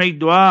 So make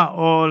dua,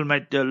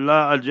 Almighty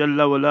Allah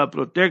Jalla wala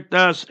protect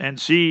us. And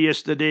see,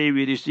 yesterday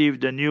we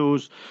received the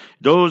news.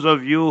 Those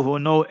of you who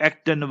know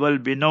Acton will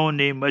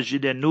Binoni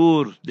Masjid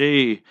Noor,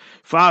 they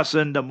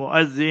fastened the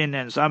Muazzin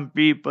and some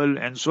people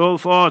and so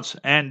forth,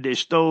 and they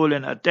stole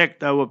and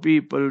attacked our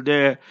people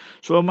there.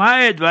 So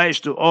my advice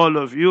to all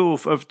of you,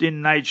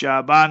 15 night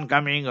Shaban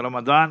coming,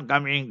 Ramadan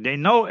coming, they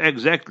know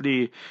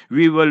exactly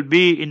we will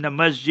be in the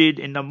masjid,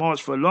 in the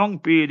mosque for long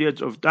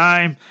periods of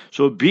time.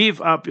 So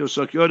beef up your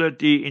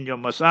security in your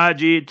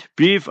masajid,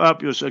 beef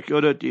up your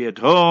security at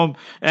home,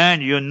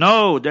 and you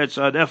know that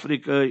South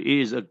Africa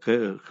is a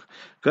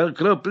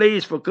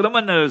place for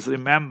criminals.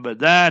 Remember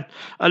that.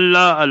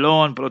 Allah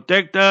alone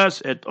protect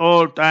us at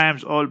all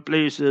times, all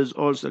places,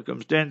 all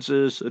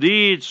circumstances.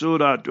 Read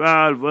Surah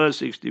 12 verse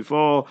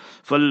 64.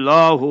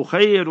 فَاللَّهُ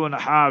خَيْرٌ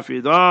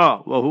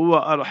حَافِظًا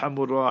وَهُوَ أَرْحَمُ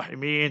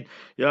الرَّاحِمِينَ.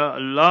 Ya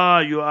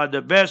Allah, you are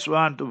the best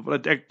one to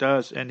protect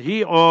us, and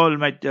He,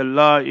 Almighty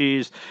Allah,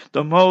 is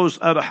the most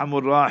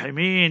Arhamur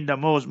Rahimin, the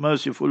most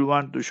merciful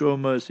one to show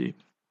mercy.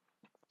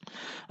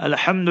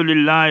 الحمد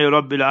لله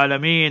رب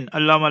العالمين.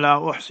 اللهم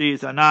لا أحصي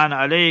ثناء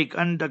عليك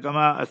أنت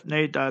كما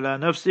أثنيت على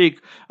نفسك.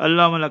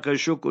 اللهم لك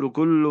الشكر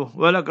كله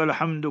ولك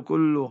الحمد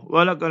كله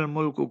ولك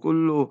الملك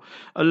كله.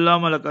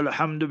 اللهم لك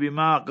الحمد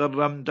بما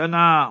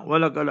كرمتنا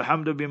ولك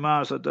الحمد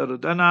بما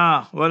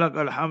سترتنا ولك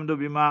الحمد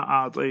بما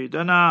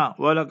أعطيتنا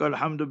ولك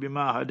الحمد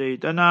بما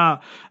هديتنا.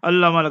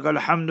 اللهم لك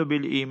الحمد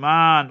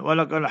بالإيمان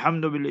ولك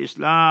الحمد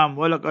بالإسلام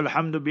ولك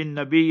الحمد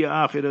بالنبي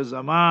آخر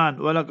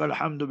الزمان ولك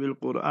الحمد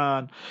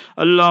بالقرآن.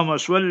 اللهم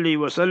صل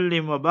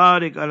وسلم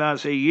وبارك على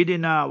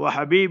سيدنا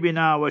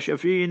وحبيبنا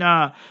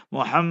وشفينا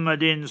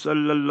محمد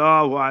صلى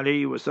الله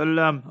عليه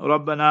وسلم.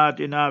 ربنا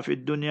آتنا في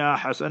الدنيا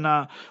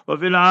حسنة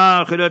وفي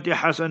الآخرة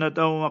حسنة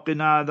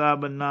وقنا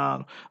عذاب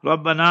النار.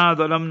 ربنا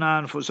ظلمنا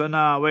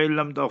أنفسنا وإن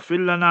لم تغفر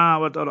لنا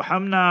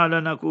وترحمنا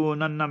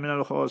لنكونن من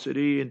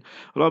الخاسرين.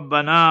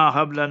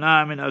 ربنا هب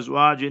لنا من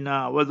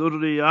أزواجنا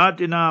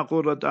وذرياتنا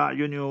قرة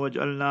أعين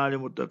واجعلنا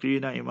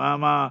للمتقين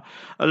إماما.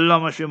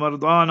 اللهم اشف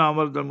مرضانا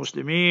ومرضى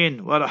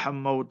المسلمين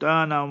وارحم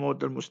موتانا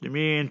وموتى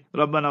المسلمين.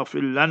 ربنا اغفر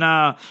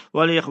لنا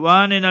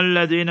ولإخواننا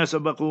الذين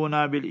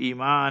سبقونا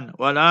بالإيمان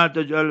ولا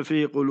تجعل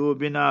في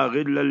قلوبنا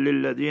غلا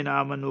للذين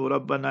آمنوا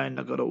ربنا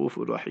إنك رؤوف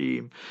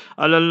رحيم.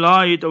 على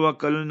الله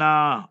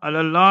توكلنا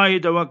على الله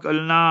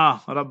توكلنا.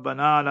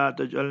 ربنا لا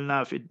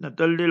تجعلنا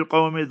فتنة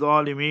للقوم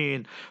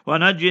الظالمين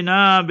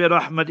ونجنا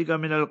برحمتك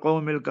من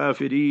القوم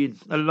الكافرين.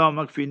 اللهم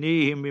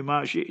اكفنيهم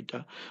بما شئت.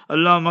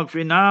 اللهم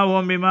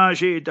اكفناهم بما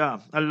شئت.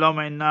 اللهم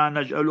إنا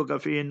نجعلك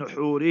في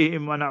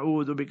نحورهم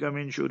ونعوذ بك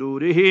من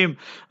شرورهم.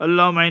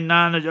 اللهم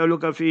إنا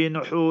نجعلك في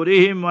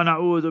نحورهم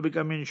ونعوذ بك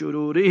من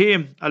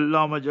شرورهم.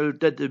 اللهم اجعل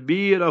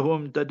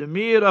تدبيرهم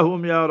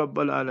تدميرهم يا رب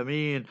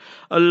العالمين.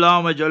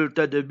 اللهم اجعل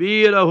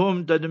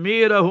تدبيرهم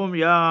تدميرهم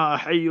يا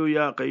حي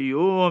يا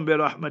قيوم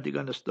برحمتك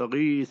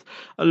نستغيث.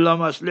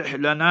 اللهم اصلح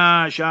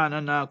لنا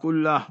شأننا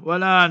كله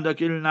ولا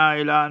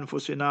تكلنا إلى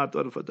أنفسنا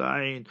طرفة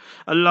عين.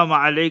 اللهم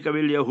عليك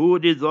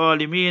باليهود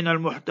الظالمين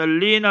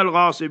المحتلين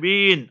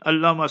الغاصبين.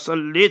 اللهم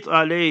سلط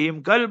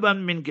عليهم كلبا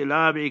من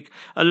كلابك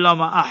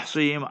اللهم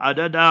أحصهم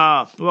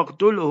عددا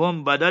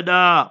واقتلهم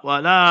بددا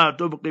ولا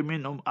تبق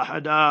منهم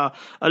أحدا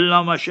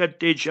اللهم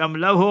شتت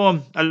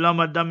شملهم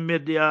اللهم دمر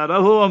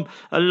ديارهم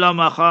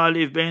اللهم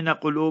خالف بين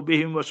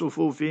قلوبهم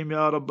وصفوفهم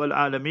يا رب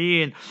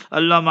العالمين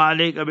اللهم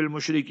عليك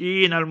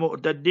بالمشركين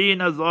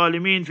المعتدين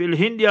الظالمين في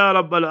الهند يا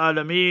رب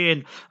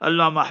العالمين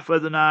اللهم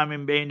احفظنا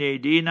من بين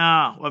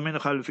أيدينا ومن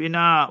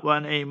خلفنا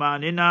وعن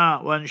أيماننا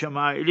وعن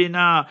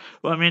شمائلنا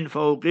ومن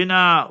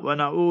فوقنا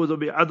ونعوذ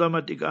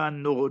بعظمتك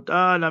أن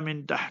نغتال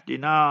من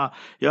تحتنا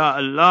یا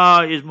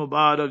اللہ اس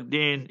مبارک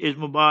دن اس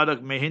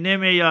مبارک مہینے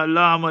میں یا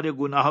اللہ ہمارے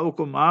گناہوں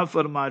کو معاف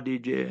فرما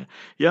دیجئے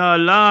یا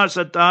اللہ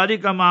ستاری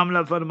کا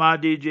معاملہ فرما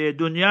دیجئے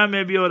دنیا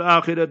میں بھی اور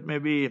آخرت میں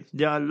بھی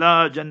یا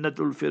اللہ جنت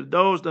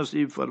الفردوس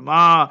نصیب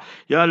فرما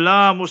یا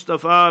اللہ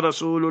مصطفیٰ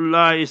رسول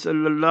اللہ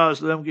صلی اللہ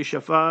علیہ وسلم کی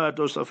شفاعت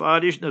و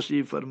سفارش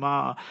نصیب فرما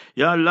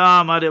یا اللہ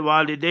ہمارے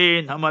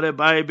والدین ہمارے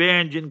بھائی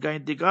بہن جن کا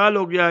انتقال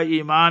ہو گیا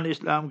ایمان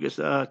اسلام کے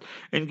ساتھ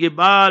ان کی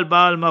بال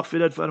بال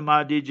مغفرت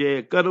فرما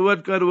دیجئے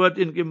کروٹ کروٹ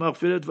ان کی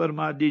مغفرت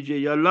فرما دیجئے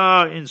یا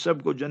اللہ ان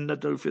سب کو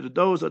جنت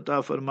الفردوس عطا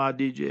فرما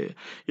دیجئے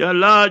یا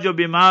اللہ جو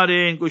بیمار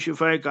ہیں ان کو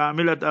شفا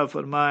کامل عطا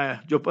فرمائے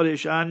جو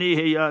پریشانی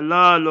ہے یا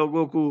اللہ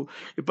لوگوں کو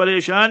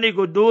پریشانی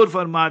کو دور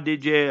فرما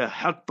دیجئے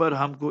حق پر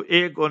ہم کو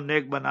ایک اور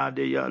نیک بنا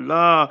دے یا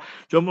اللہ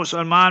جو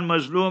مسلمان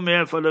مظلوم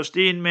ہے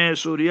فلسطین میں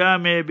سوریہ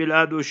میں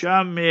بلاد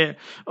الشام میں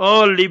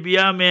اور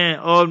لیبیا میں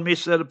اور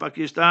مصر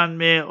پاکستان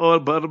میں اور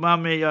برما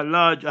میں یا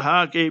اللہ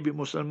جہاں کے بھی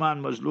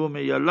مسلمان مظلوم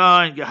ہے یا اللہ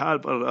ان کے حال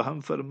پر رحم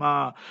فرما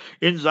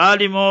ان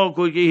ظالموں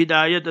کو کی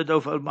ہدایت عطا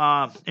فرما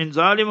ان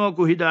ظالموں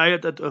کو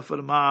ہدایت عطا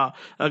فرما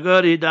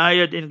اگر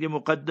ہدایت ان کے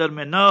مقدر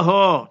میں نہ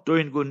ہو تو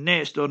ان کو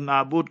نیست اور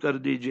نابود کر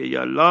دیجئے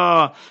یا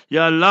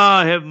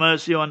اللہ have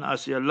mercy on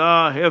us یا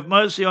اللہ have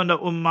mercy on the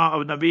ummah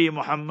of Nabi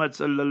Muhammad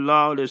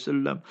sallallahu alaihi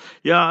wasallam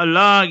ya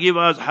Allah give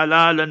us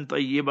halal and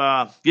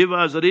tayyiba give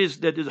us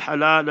rizq that is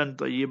halal and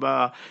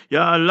tayyiba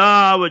ya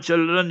Allah our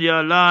children ya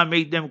Allah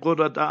make them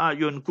qurrat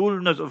a'yun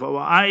coolness of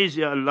our eyes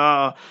ya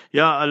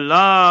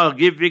Allah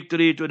give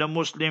victory to the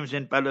Muslims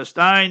in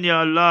Palestine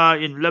ya Allah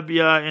in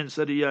Libya in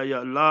Syria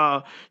ya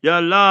Allah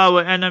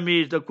our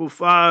enemies the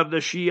kuffar the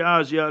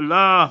Shias ya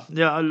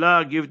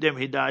Allah give them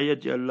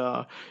hidayat ya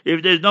Allah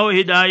if there is no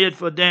hidayat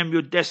for them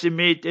you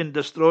decimate and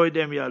destroy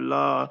them ya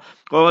Allah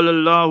قال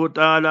الله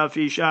تعالى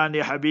في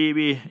شان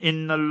حبيبه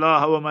إن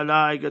الله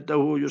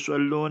وملائكته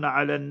يصلون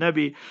على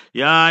النبي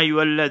يا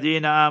أيها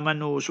الذين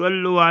آمنوا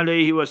صلوا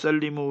عليه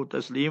وسلموا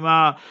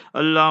تسليما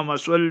اللهم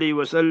صل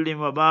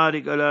وسلم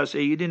وبارك على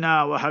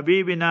سيدنا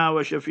وحبيبنا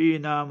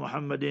وشفينا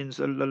محمد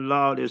صلى الله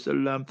عليه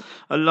وسلم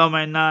اللهم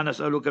إنا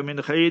نسألك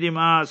من خير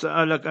ما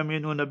سألك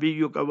منه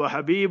نبيك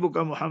وحبيبك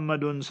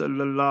محمد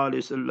صلى الله عليه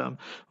وسلم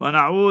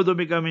ونعوذ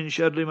بك من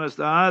شر ما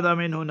استعاذ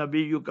منه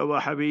نبيك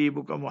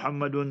وحبيبك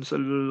محمد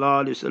صلى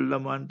الله عليه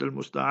وسلم وأنت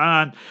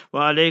المستعان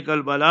وعليك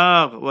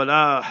البلاغ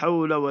ولا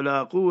حول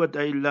ولا قوة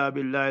إلا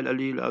بالله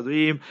العلي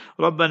العظيم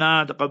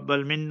ربنا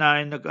تقبل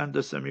منا إنك أنت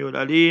السميع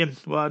العليم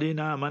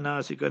وأرنا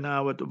مناسكنا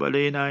وتب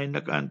علينا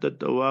إنك أنت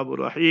التواب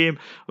الرحيم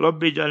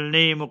رب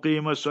اجعلني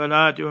مقيم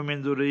الصلاة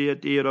ومن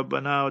ذريتي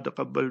ربنا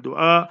وتقبل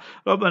دعاء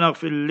ربنا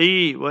اغفر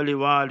لي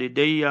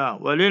ولوالدي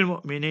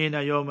وللمؤمنين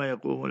يوم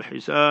يقوم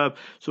الحساب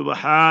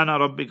سبحان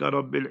ربك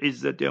رب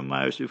العزة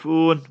عما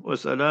يصفون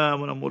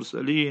وسلام على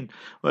المرسلين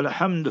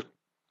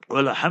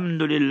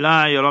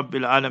Walhamdulillahi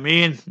Rabbil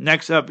Alameen.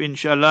 Next up,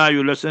 inshallah,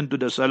 you listen to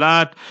the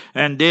Salat,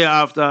 and day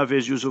after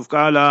Hafiz Yusuf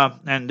Kala,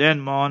 and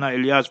then Maulana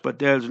Ilyas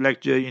Patel's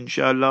lecture,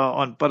 inshallah,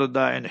 on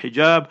Parda and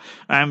Hijab.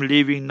 I am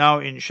leaving now,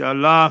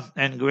 inshallah,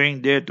 and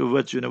going there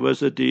towards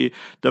University,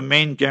 the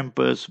main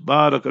campus.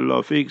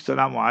 Barakallahu Feek.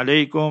 Assalamu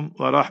alaikum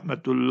wa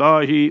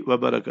rahmatullahi wa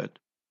barakatuh.